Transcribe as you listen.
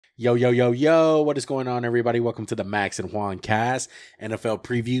Yo, yo, yo, yo. What is going on, everybody? Welcome to the Max and Juan Cast. NFL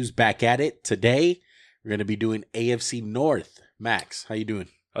previews back at it. Today, we're going to be doing AFC North. Max, how you doing?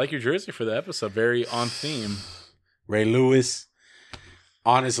 I like your jersey for the episode. Very on theme. Ray Lewis.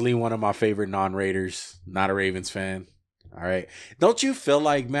 Honestly, one of my favorite non-Raiders. Not a Ravens fan. All right. Don't you feel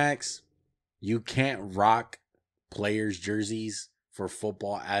like, Max, you can't rock players' jerseys for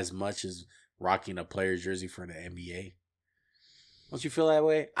football as much as rocking a player's jersey for the NBA? Don't you feel that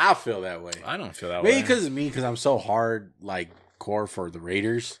way? I feel that way. I don't feel that Maybe way. because of me, because I'm so hard, like, core for the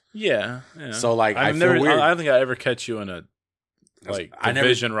Raiders. Yeah. So, like, I feel weird. I don't think I ever catch you in a, like,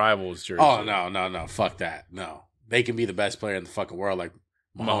 division rivals jersey. Oh, no. Fuck that. No. They can be the best player in the fucking world, like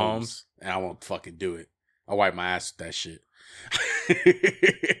Mahomes. And I won't fucking do it. I'll wipe my ass with that shit.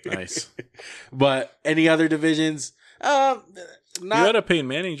 Nice. But any other divisions? You had a Peyton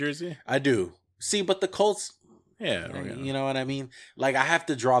Manning jersey? I do. See, but the Colts... Yeah. You know what I mean? Like, I have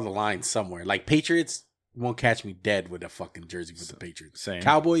to draw the line somewhere. Like, Patriots won't catch me dead with a fucking jersey for the Patriots. Same.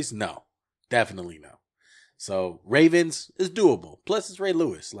 Cowboys, no. Definitely no. So, Ravens is doable. Plus, it's Ray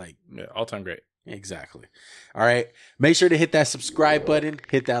Lewis. Like, yeah, all-time great. Exactly. All right. Make sure to hit that subscribe button,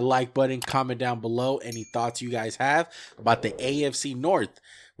 hit that like button, comment down below any thoughts you guys have about the AFC North,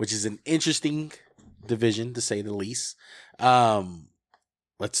 which is an interesting division, to say the least.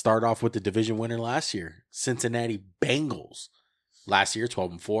 Let's start off with the division winner last year, Cincinnati Bengals. Last year,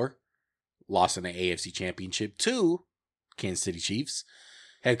 12-4, lost in the AFC Championship to Kansas City Chiefs.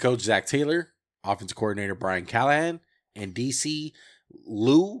 Head coach Zach Taylor, offensive coordinator Brian Callahan, and DC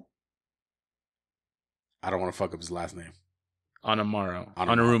Lou. I don't want to fuck up his last name. Onarumo.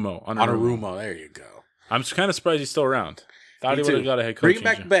 There you go. I'm kind of surprised he's still around. Thought he would have got a head coach. Bring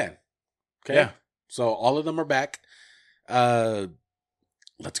back Ben. Okay. Yeah. So all of them are back.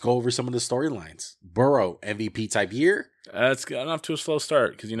 Let's go over some of the storylines. Burrow, MVP type year. That's gotten off to a slow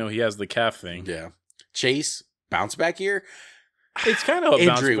start because, he has the calf thing. Yeah. Chase, bounce back year. It's kind of a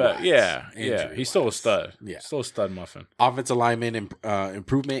bounce back. Yeah. Injury-wise. He's still a stud. Yeah. Still a stud muffin. Offensive lineman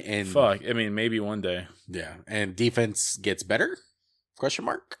improvement. And fuck. I mean, maybe one day. Yeah. And defense gets better? Question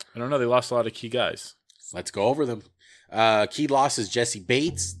mark. I don't know. They lost a lot of key guys. Let's go over them. Key losses: Jesse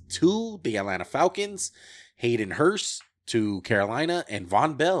Bates to the Atlanta Falcons, Hayden Hurst to Carolina, and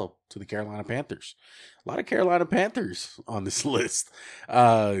Von Bell to the Carolina Panthers. A lot of Carolina Panthers on this list.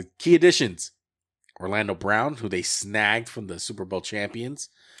 Key additions: Orlando Brown, who they snagged from the Super Bowl champions.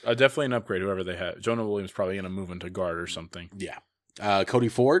 Definitely an upgrade, whoever they have. Jonah Williams probably going to move into guard or something. Yeah. Cody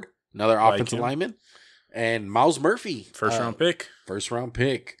Ford, another offensive lineman. And Miles Murphy. First round pick,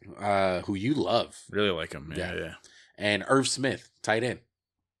 who you love. Really like him. Yeah. And Irv Smith, tight end.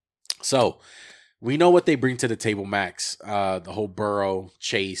 So, we know what they bring to the table, Max. The whole Burrow,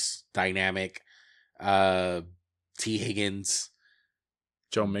 Chase dynamic. T. Higgins.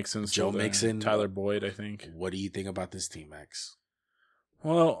 Joe Mixon. Tyler Boyd, I think. What do you think about this team, Max?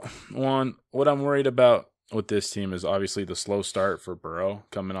 Well, what I'm worried about with this team is obviously the slow start for Burrow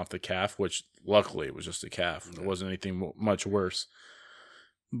coming off the calf, which luckily it was just a calf. It wasn't anything much worse.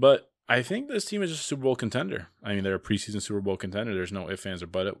 But I think this team is just a Super Bowl contender. I mean, they're a preseason Super Bowl contender. There's no ifs, ands, or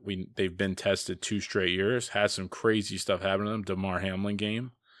buts. They've been tested 2 straight years, had some crazy stuff happen to them. DeMar Hamlin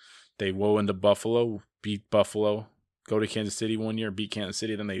game. They woe into Buffalo, beat Buffalo, go to Kansas City one year, beat Kansas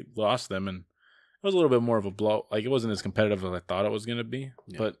City, then they lost them, and it was a little bit more of a blow. Like, it wasn't as competitive as I thought it was going to be.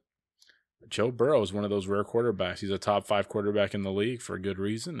 Yeah. But Joe Burrow is one of those rare quarterbacks. He's a top 5 quarterback in the league for a good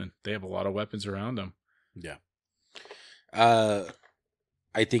reason, and they have a lot of weapons around him. Yeah.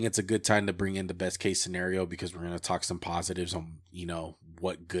 I think it's a good time to bring in the best case scenario because we're going to talk some positives on,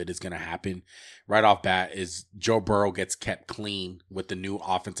 what good is going to happen. Right off bat is Joe Burrow gets kept clean with the new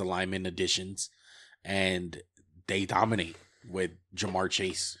offensive lineman additions, and they dominate with Jamar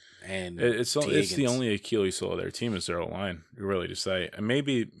Chase. And it's the only Achilles heel of their team is their line, really, to say. And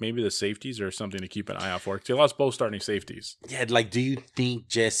maybe the safeties are something to keep an eye out for. They lost both starting safeties. Yeah, like, do you think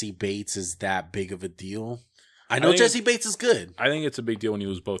Jesse Bates is that big of a deal? I know Jesse Bates is good. I think it's a big deal when you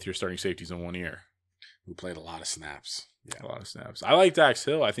lose both your starting safeties in 1 year. Who played a lot of snaps. Yeah, a lot of snaps. I like Dax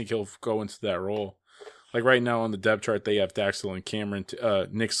Hill. I think he'll go into that role. Like right now on the depth chart, they have Dax Hill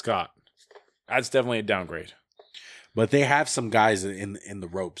and Nick Scott. That's definitely a downgrade. But they have some guys in the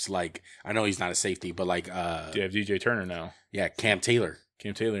ropes. Like, I know he's not a safety, but like... they have DJ Turner now. Yeah, Cam Taylor.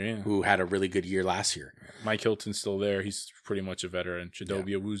 Yeah. Who had a really good year last year. Mike Hilton's still there. He's pretty much a veteran. Chidobe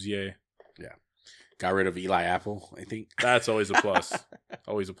Awuzie. Yeah. Got rid of Eli Apple, I think. That's always a plus.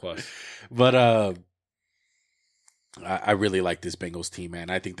 Always a plus. But I really like this Bengals team, man.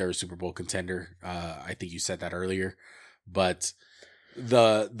 I think they're a Super Bowl contender. I think you said that earlier. But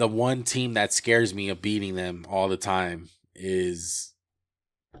the one team that scares me of beating them all the time is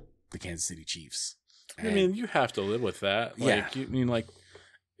Kansas City Chiefs. I mean, you have to live with that. Like, yeah.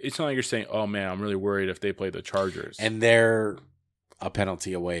 It's not like you're saying, oh, man, I'm really worried if they play the Chargers. And they're a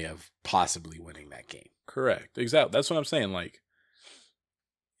penalty away of possibly winning that game. Correct. Exactly. That's what I'm saying. Like,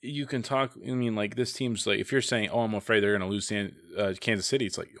 you can talk. I mean, like, this team's like, if you're saying, oh, I'm afraid they're going to lose Kansas City,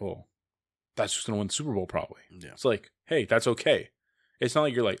 it's like, oh, that's just going to win the Super Bowl probably. Yeah. It's like, hey, that's okay. It's not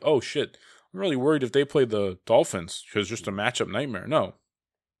like you're like, oh, shit, I'm really worried if they play the Dolphins because just a matchup nightmare. No.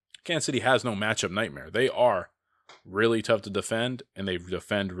 Kansas City has no matchup nightmare. They are really tough to defend, and they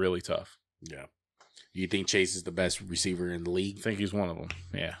defend really tough. Yeah. You think Chase is the best receiver in the league? I think he's one of them.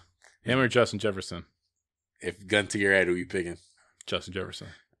 Yeah. Him or Justin Jefferson? If gun to your head, who are you picking? Justin Jefferson.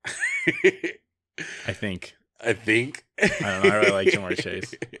 I think. I think. I don't know. I really like Jamar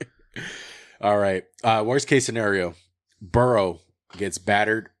Chase. All right. Worst case scenario. Burrow gets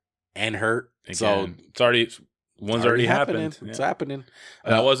battered and hurt. Again, so it's already happened. It's Yeah. happening.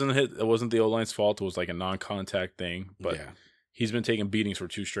 That wasn't it wasn't the O-line's fault. It was like a non-contact thing. But yeah. he's been taking beatings for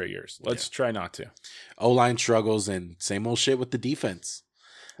 2 straight years. Let's try not to. O-line struggles and same old shit with the defense.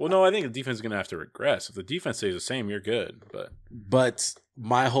 Well, no, I think the defense is going to have to regress. If the defense stays the same, you're good. But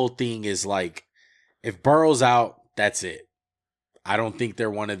my whole thing is like, if Burrow's out, that's it. I don't think they're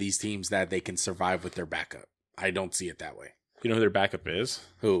one of these teams that they can survive with their backup. I don't see it that way. You know who their backup is?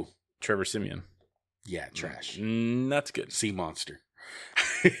 Who? Trevor Siemian. Yeah, trash. That's good. Sea monster.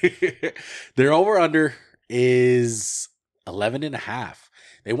 Their over-under is 11.5.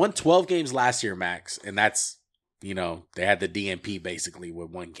 They won 12 games last year, Max, and that's, they had the DNP basically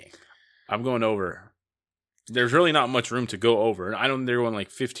with 1 game. I'm going over. There's really not much room to go over. I don't think they're going like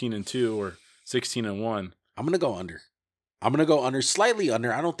 15-2 or 16-1. I'm going to go under. I'm going to go under, slightly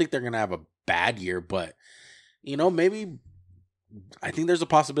under. I don't think they're going to have a bad year, but, maybe I think there's a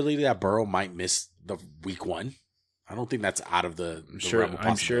possibility that Burrow might miss the week 1. I don't think that's out of the realm of possibility.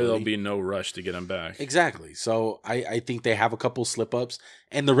 I'm sure there'll be no rush to get him back. Exactly. So I think they have a couple slip-ups.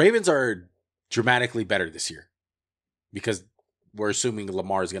 And the Ravens are dramatically better this year because we're assuming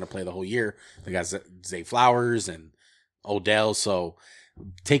Lamar is going to play the whole year. They got Zay Flowers and Odell. So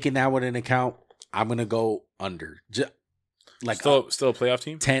taking that one into account, I'm going to go under. Like still a playoff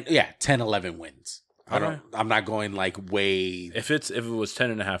team? 10, 11 wins. Okay. I'm not going like way. If it was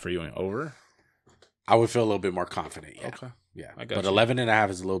 10.5, are you going over? I would feel a little bit more confident. Yeah. Okay. Yeah. I got but you. 11.5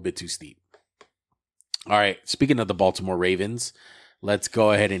 is a little bit too steep. All right. Speaking of the Baltimore Ravens, let's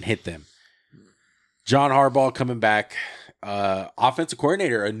go ahead and hit them. John Harbaugh coming back. Offensive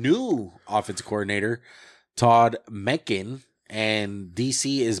coordinator, a new offensive coordinator, Todd Metcalf, and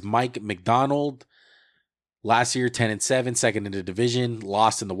DC is Mike McDonald. Last year, 10-7, second in the division,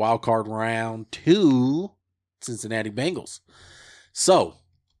 lost in the wild card round to Cincinnati Bengals. So,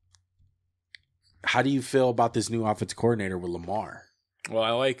 how do you feel about this new offensive coordinator with Lamar? Well, I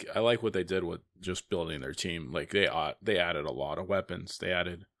like what they did with just building their team. Like they added a lot of weapons. They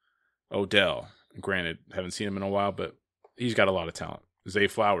added Odell. Granted, haven't seen him in a while, but he's got a lot of talent. Zay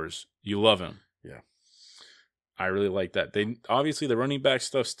Flowers, you love him. Yeah. I really like that. They obviously the running back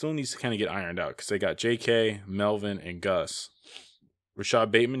stuff still needs to kind of get ironed out because they got J.K., Melvin, and Gus.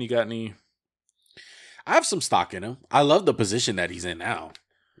 Rashad Bateman, you got any? I have some stock in him. I love the position that he's in now.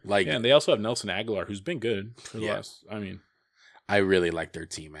 Like, yeah, and they also have Nelson Aguilar, who's been good for the last. I mean, I really like their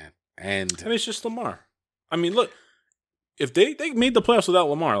team, man. And it's just Lamar. I mean, look, if they made the playoffs without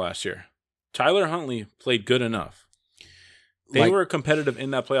Lamar last year, Tyler Huntley played good enough. They were competitive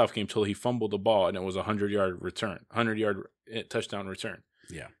in that playoff game till he fumbled the ball and it was a 100-yard touchdown return.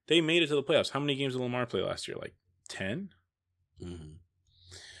 Yeah. They made it to the playoffs. How many games did Lamar play last year? Like 10? Mm-hmm.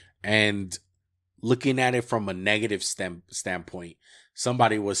 And looking at it from a negative standpoint,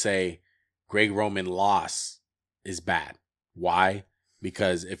 somebody would say Greg Roman loss is bad. Why?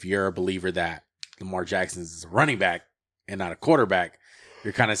 Because if you're a believer that Lamar Jackson is a running back and not a quarterback,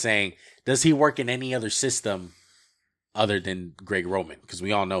 you're kind of saying, does he work in any other system other than Greg Roman? Because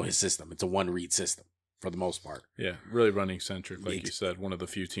we all know his system. It's a one-read system for the most part. Yeah, really running-centric, like you said. One of the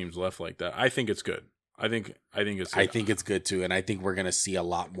few teams left like that. I think it's good. I think it's good. I think it's good, too. And I think we're going to see a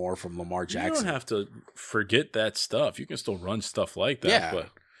lot more from Lamar Jackson. You don't have to forget that stuff. You can still run stuff like that. Yeah. But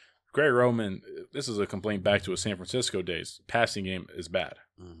Greg Roman, this is a complaint back to his San Francisco days. Passing game is bad.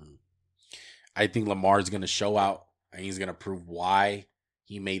 Mm-hmm. I think Lamar's going to show out, and he's going to prove why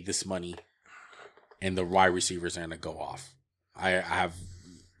he made this money, and the wide receivers are going to go off. I have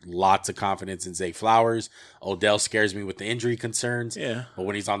lots of confidence in Zay Flowers. Odell scares me with the injury concerns. Yeah. But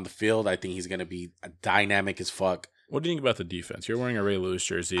when he's on the field, I think he's going to be dynamic as fuck. What do you think about the defense? You're wearing a Ray Lewis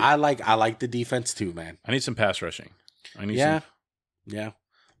jersey. I like the defense too, man. I need some pass rushing. Yeah.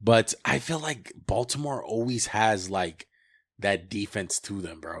 But I feel like Baltimore always has like that defense to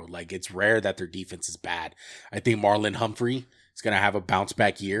them, bro. Like, it's rare that their defense is bad. I think Marlon Humphrey is going to have a bounce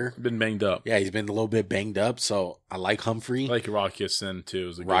back year. Been banged up. Yeah, he's been a little bit banged up, so I like Humphrey. I like Rock Ya-Sin,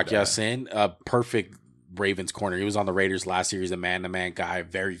 too. Rock Ya-Sin, perfect Ravens corner. He was on the Raiders last year. He's a man-to-man guy,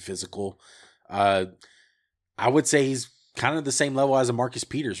 very physical. I would say he's kind of the same level as a Marcus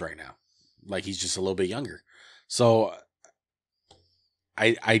Peters right now. Like, he's just a little bit younger. So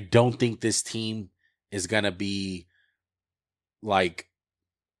I don't think this team is going to be, like,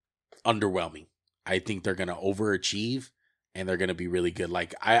 underwhelming. I think they're going to overachieve, and they're going to be really good.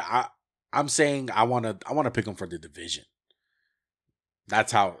 Like, I'm saying I want to pick them for the division.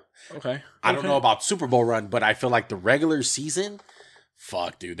 That's how. Okay. I don't know about Super Bowl run, but I feel like the regular season,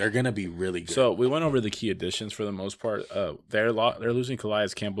 fuck, dude, they're going to be really good. So we went over the key additions for the most part. They're losing Calais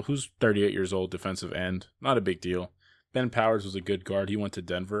Campbell, who's 38 years old, defensive end. Not a big deal. Ben Powers was a good guard. He went to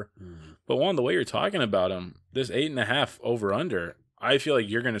Denver. But Juan, the way you're talking about him, this 8.5 over-under, I feel like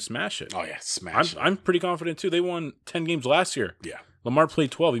you're going to smash it. Oh, yeah, smash it. I'm pretty confident, too. They won 10 games last year. Yeah. Lamar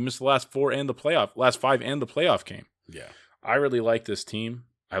played 12. He missed the last 5 and the playoff game. Yeah. I really like this team.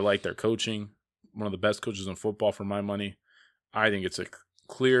 I like their coaching. One of the best coaches in football for my money. I think it's a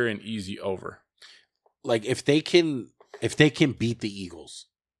clear and easy over. Like, if they can beat the Eagles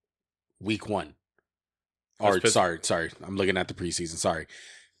week 1. Or sorry. I'm looking at the preseason. Sorry.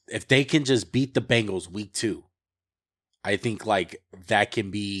 If they can just beat the Bengals week 2, I think like that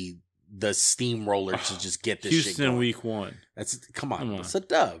can be the steamroller to just get this Houston shit going. week 1. Come on. It's a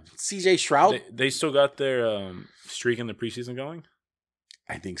dub. CJ Stroud. They still got their streak in the preseason going?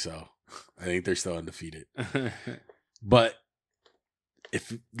 I think so. I think they're still undefeated. But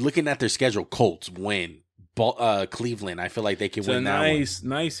if looking at their schedule, Colts win. Cleveland, I feel like they can win that one.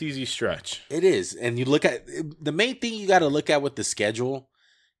 Nice, easy stretch. It is. And you look at the main thing you got to look at with the schedule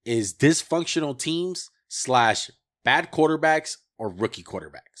is dysfunctional teams / bad quarterbacks or rookie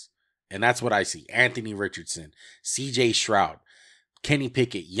quarterbacks. And that's what I see. Anthony Richardson, CJ Stroud, Kenny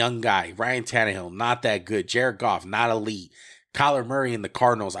Pickett, young guy, Ryan Tannehill, not that good. Jared Goff, not elite. Kyler Murray and the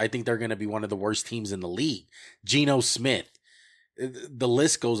Cardinals, I think they're going to be one of the worst teams in the league. Geno Smith. The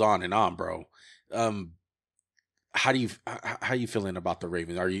list goes on and on, bro. How you feeling about the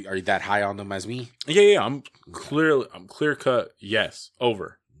Ravens? Are you that high on them as me? Yeah. I'm clear cut. Yes,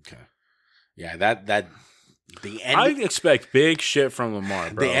 over. Okay. Yeah, that the end. I expect big shit from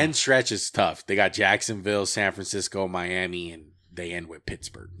Lamar, bro. The end stretch is tough. They got Jacksonville, San Francisco, Miami, and they end with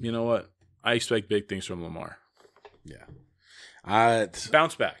Pittsburgh. You know what? I expect big things from Lamar. Yeah.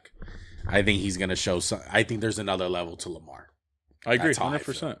 Bounce back. I think he's gonna show some. I think there's another level to Lamar. I agree,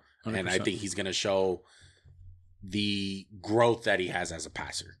 100%. And I think he's gonna show the growth that he has as a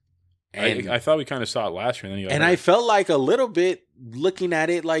passer. And I thought we kind of saw it last year. And I felt like a little bit looking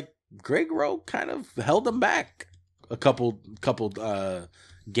at it like Greg Rowe kind of held him back a couple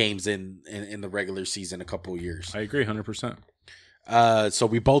games in the regular season, a couple years. I agree 100%. So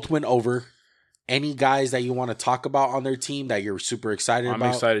we both went over. Any guys that you want to talk about on their team that you're super excited about?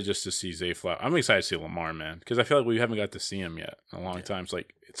 I'm excited just to see Zay Flower. I'm excited to see Lamar, man, because I feel like we haven't got to see him yet in a long time. It's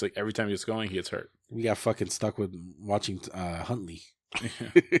like every time he gets going, he gets hurt. We got fucking stuck with watching Huntley.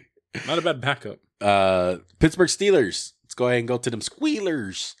 Not a bad backup. Pittsburgh Steelers. Let's go ahead and go to them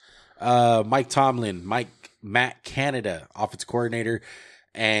Squealers. Mike Tomlin, Matt Canada, offensive coordinator,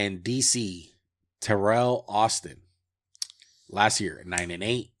 and DC Terrell Austin. Last year,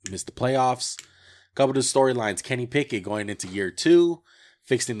 9-8, missed the playoffs. Couple of the storylines: Kenny Pickett going into year 2,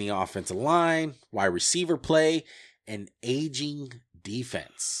 fixing the offensive line, wide receiver play, and aging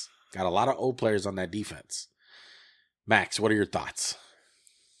defense. Got a lot of old players on that defense. Max, what are your thoughts?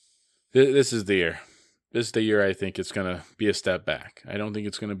 This is the year. This is the year I think it's going to be a step back. I don't think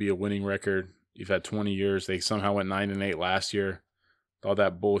it's going to be a winning record. You've had 20 years. They somehow went 9-8 last year. All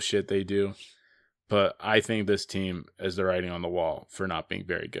that bullshit they do. But I think this team is the writing on the wall for not being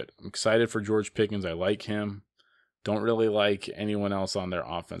very good. I'm excited for George Pickens. I like him. Don't really like anyone else on their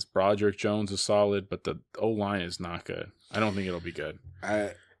offense. Broderick Jones is solid, but the O-line is not good. I don't think it'll be good.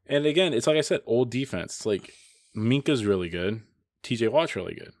 And again, it's like I said, old defense. It's like Minka's really good. TJ Watt's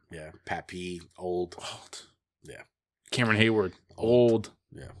really good. Yeah. Pat P, old. Yeah. Cameron Hayward, old.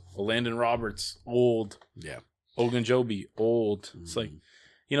 Yeah. Landon Roberts, old. Yeah. Ogunjobi, old. It's like,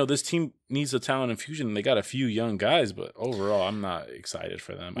 this team needs a talent infusion, and they got a few young guys, but overall, I'm not excited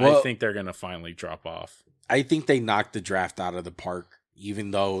for them. Well, I think they're going to finally drop off. I think they knocked the draft out of the park,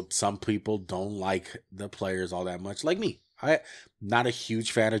 even though some people don't like the players all that much, like me. I'm not a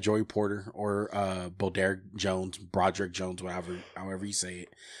huge fan of Joey Porter or Broderick Jones, however you say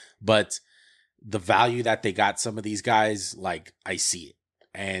it. But the value that they got some of these guys, like, I see it.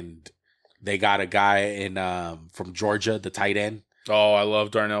 And They got a guy in from Georgia, the tight end. Oh, I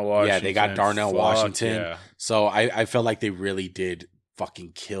love Darnell Washington. Yeah, they got Darnell Washington. Yeah. So I felt like they really did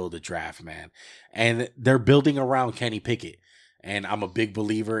fucking kill the draft, man. And they're building around Kenny Pickett. And I'm a big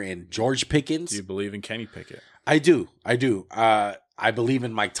believer in George Pickens. Do you believe in Kenny Pickett? I do. I believe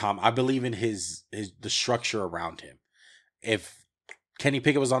in Mike Tom. I believe in the structure around him. If Kenny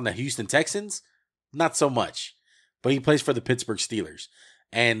Pickett was on the Houston Texans, not so much. But he plays for the Pittsburgh Steelers.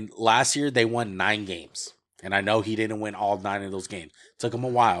 And last year they won 9 games. And I know he didn't win all 9 of those games. Took him a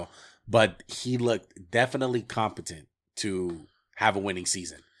while, but he looked definitely competent to have a winning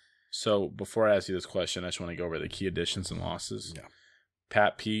season. So before I ask you this question, I just want to go over the key additions and losses. Yeah.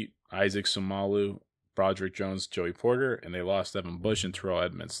 Pat Pete, Isaac Sumalu, Broderick Jones, Joey Porter, and they lost Evan Bush and Terrell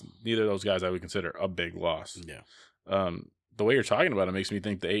Edmonds. Neither of those guys I would consider a big loss. Yeah. The way you're talking about it makes me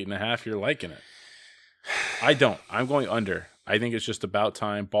think the 8.5, you're liking it. I don't. I'm going under. I think it's just about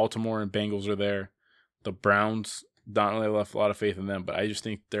time. Baltimore and Bengals are there. The Browns, not really left a lot of faith in them, but I just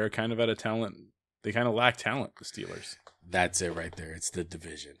think they're kind of at a talent. They kind of lack talent, the Steelers. That's it right there. It's the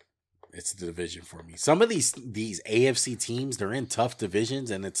division. It's the division for me. Some of these AFC teams, they're in tough divisions,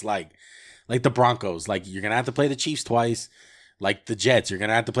 and it's like the Broncos. Like, you're going to have to play the Chiefs twice. Like the Jets, you're going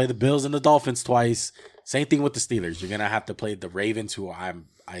to have to play the Bills and the Dolphins twice. Same thing with the Steelers. You're going to have to play the Ravens, who I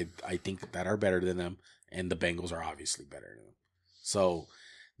think that are better than them, and the Bengals are obviously better than them. So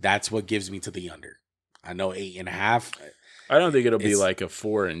that's what gives me to the under. I know 8.5. I don't think it'll be like a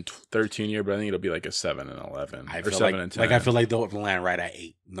 4-13 year, but I think it'll be like a 7-11 or 7-10. Like I feel like they'll land right at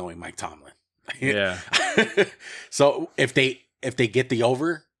 8, knowing Mike Tomlin. Yeah. So if they get the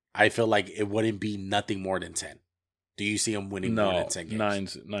over, I feel like it wouldn't be nothing more than 10. Do you see them winning more than 10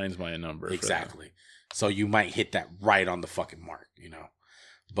 games? Nine's my number. Exactly. So you might hit that right on the fucking mark, you know.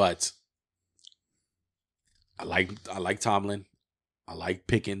 But I like Tomlin, I like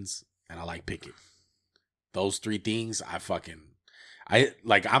Pickens, and I like Pickett. Those 3 things,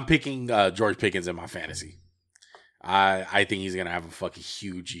 I'm picking George Pickens in my fantasy. I think he's gonna have a fucking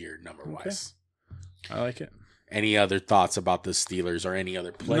huge year number wise. I like it. Any other thoughts about the Steelers or any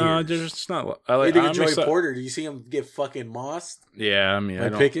other players? No, there's just not. I like. Joey Porter. Do you see him get fucking mossed? Yeah, I mean,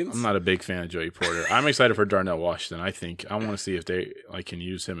 Pickens? I'm not a big fan of Joey Porter. I'm excited for Darnell Washington. I want to see if they can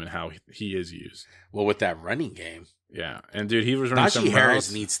use him and how he is used. Well, with that running game, yeah, and dude, he was running. Najee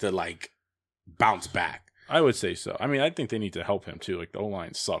Harris needs to bounce back. I would say so. I mean, I think they need to help him too. Like, the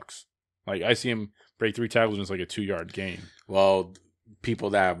O-line sucks. Like, I see him break 3 tackles and it's like a 2-yard gain. Well, people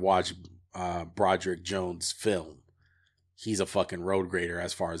that have watched Broderick Jones' film, he's a fucking road grader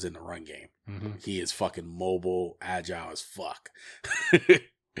as far as in the run game. Mm-hmm. He is fucking mobile, agile as fuck.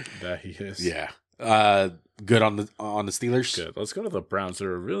 That he is. Yeah. Good on the Steelers. Good. Let's go to the Browns.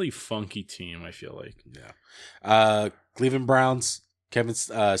 They're a really funky team, I feel like. Yeah. Cleveland Browns, Kevin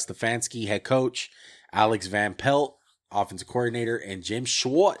Stefanski, head coach. Alex Van Pelt, offensive coordinator, and Jim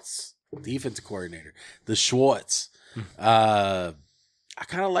Schwartz, defensive coordinator. The Schwartz. I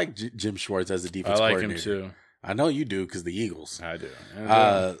kind of like Jim Schwartz as a defensive coordinator. I like him too. I know you do because the Eagles. I do.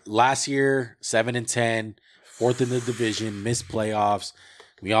 Last year, 7-10, 4th in the division, missed playoffs.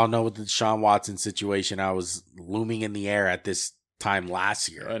 We all know with the Deshaun Watson situation, I was looming in the air at this time last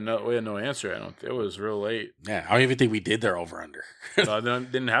year. We had no answer. It was real late. Yeah, I don't even think we did their over under.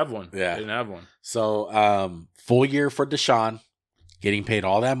 Didn't have one. Yeah, didn't have one. So full year for Deshaun, getting paid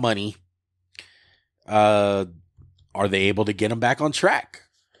all that money. Are they able to get him back on track?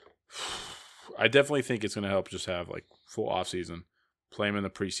 I definitely think it's going to help just have like full off season, play him in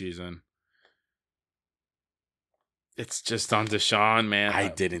the preseason. It's just on Deshaun, man. I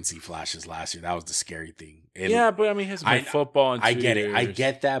didn't see flashes last year. That was the scary thing. But I mean, he hasn't been football in 2 I get years. it. I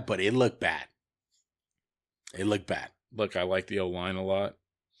get that, but it looked bad. Look, I like the O-line a lot.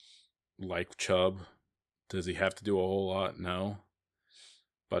 Like Chubb. Does he have to do a whole lot? No.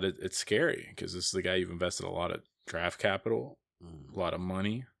 But it's scary because this is the guy you've invested a lot of draft capital, a lot of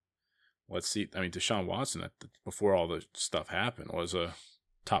money. Let's see. I mean, Deshaun Watson, before all the stuff happened, was a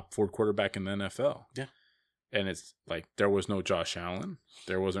top 4 quarterback in the NFL. Yeah. And it's like there was no Josh Allen.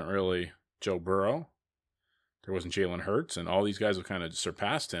 There wasn't really Joe Burrow. There wasn't Jalen Hurts. And all these guys have kind of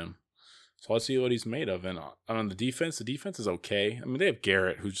surpassed him. So let's see what he's made of. And on the defense is okay. I mean, they have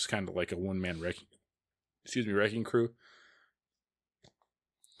Garrett, who's just kind of like a one-man wrecking crew.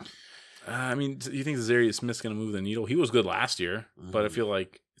 I mean, do you think Zarius Smith's going to move the needle? He was good last year, but I feel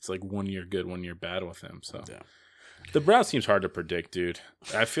like it's like 1 year good, 1 year bad with him. So yeah. The Browns team's hard to predict, dude.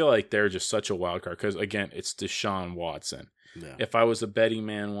 I feel like they're just such a wild card because, again, it's Deshaun Watson. Yeah. If I was a betting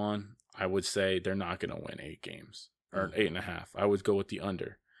man I would say they're not going to win 8 games or 8.5. I would go with the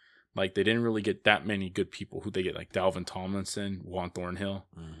under. Like, they didn't really get that many good people. Who they get? Like Dalvin Tomlinson, Juan Thornhill.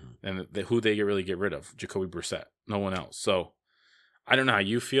 And who they really get rid of? Jacoby Brissett. No one else. So, I don't know how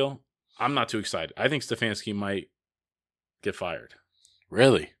you feel. I'm not too excited. I think Stefanski might get fired.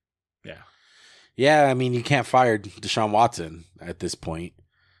 Really? Yeah. Yeah, I mean, you can't fire Deshaun Watson at this point.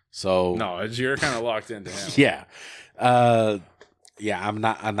 So no, you're kind of locked into him. Yeah. I'm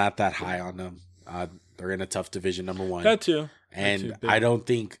not that high on them. They're in a tough division, number one. That too. And I don't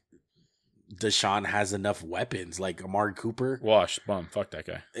think Deshaun has enough weapons like Amari Cooper. Washed, bum. Fuck that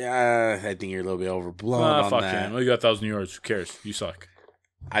guy. Yeah, I think you're a little bit overblown on fuck that. him. Well, you got 1,000 yards. Who cares? You suck.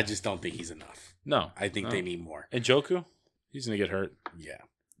 I just don't think he's enough. No. I think they need more. And Njoku? He's going to get hurt. Yeah.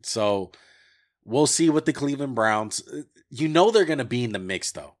 So we'll see with the Cleveland Browns. You know they're going to be in the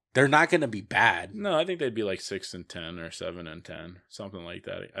mix, though. They're not going to be bad. No, I think they'd be like 6-10 or 7-10, something like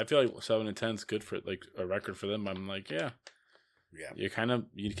that. I feel like 7-10 is good for like a record for them. I'm like, yeah. You kind of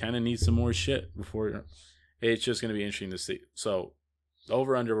need some more shit before. It's just going to be interesting to see. So,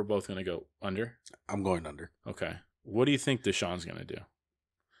 over under, we're both going to go under. I'm going under. Okay. What do you think Deshaun's going to do?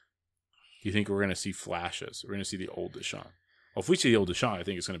 Do you think we're going to see flashes? We're going to see the old Deshaun. Well, if we see the old Deshaun, I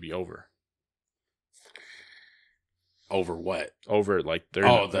think it's going to be over. Over what? Over like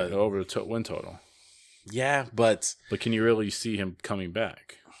over the win total. Yeah, but can you really see him coming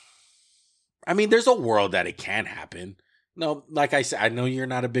back? I mean, there's a world that it can happen. No, like I said, I know you're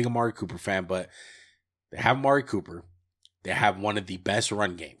not a big Amari Cooper fan, but they have Amari Cooper. They have one of the best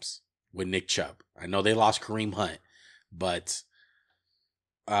run games with Nick Chubb. I know they lost Kareem Hunt, but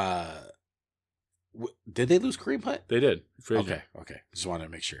did they lose Kareem Hunt? They did. Okay. Just wanted to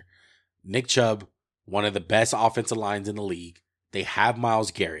make sure. Nick Chubb, one of the best offensive lines in the league. They have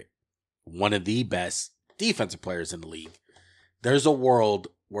Myles Garrett, one of the best defensive players in the league. There's a world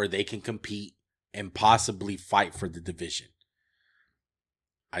where they can compete and possibly fight for the division.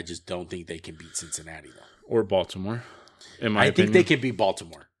 I just don't think they can beat Cincinnati, though. Or Baltimore, in my opinion. I think they can beat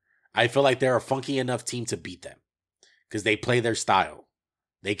Baltimore. I feel like they're a funky enough team to beat them because they play their style.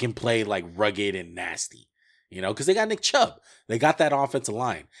 They can play like rugged and nasty, because they got Nick Chubb. They got that offensive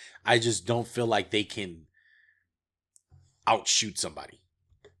line. I just don't feel like they can outshoot somebody.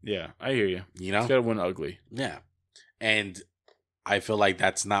 Yeah, I hear you. It's got to win ugly. Yeah. And I feel like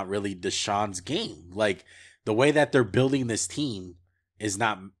that's not really Deshaun's game. Like, the way that they're building this team is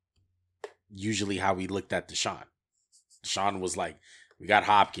not usually how we looked at Deshaun. Deshaun was like, we got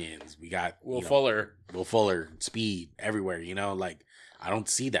Hopkins, we got Will Fuller, speed everywhere, like, I don't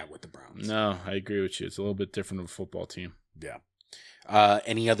see that with the Browns. No, I agree with you. It's a little bit different of a football team. Yeah.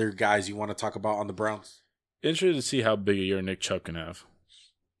 Any other guys you want to talk about on the Browns? Interested to see how big a year Nick Chubb can have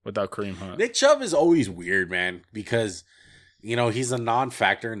without Kareem Hunt. Nick Chubb is always weird, man, because, he's a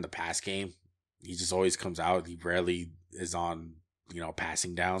non-factor in the pass game. He just always comes out. He rarely is on,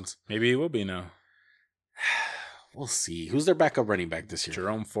 passing downs. Maybe he will be now. We'll see. Who's their backup running back this year?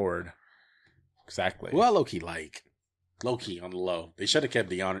 Jerome Ford. Exactly. Well, low-key on the low. They should have kept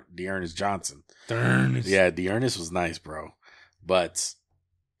Dearness Johnson. Dearness. Yeah, Dearness was nice, bro. But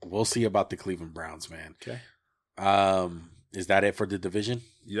we'll see about the Cleveland Browns, man. Okay. Is that it for the division?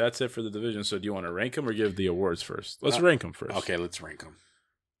 Yeah, that's it for the division. So do you want to rank them or give the awards first? Let's rank them first. Okay, let's rank them.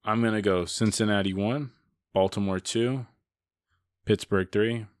 I'm going to go Cincinnati 1, Baltimore 2, Pittsburgh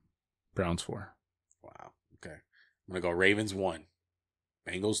 3, Browns 4. Wow. Okay. I'm going to go Ravens 1,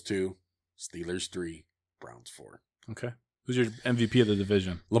 Bengals 2, Steelers 3, Browns 4. Okay. Who's your MVP of the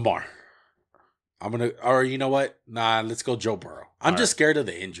division? Lamar. Or you know what? Nah, let's go Joe Burrow. I'm just scared of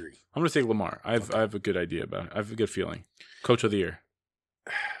the injury. I'm going to take Lamar. I have a good idea about it. I have a good feeling. Coach of the year.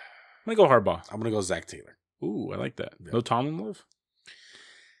 I'm going to go Harbaugh. I'm going to go Zach Taylor. Ooh, I like that. Yeah. No Tomlin love?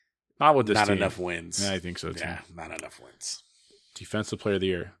 Not with this team. Not enough wins. Yeah, I think so, too. Yeah, not enough wins. Defensive player of the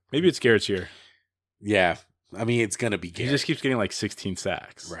year. Maybe it's Garrett's year. Yeah. I mean, it's going to be Garrett. He just keeps getting like 16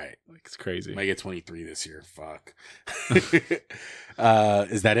 sacks. Right. Like, it's crazy. Might get 23 this year. Fuck.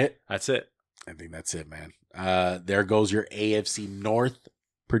 Is that it? That's it. I think that's it, man. There goes your AFC North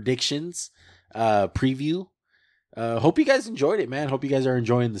predictions preview. Hope you guys enjoyed it, man. Hope you guys are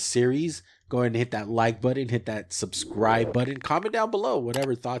enjoying the series. Go ahead and hit that like button, hit that subscribe button. Comment down below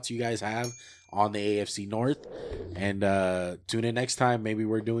whatever thoughts you guys have on the AFC North. And tune in next time. Maybe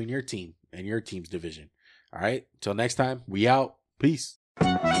we're doing your team and your team's division. All right. Till next time, we out. Peace.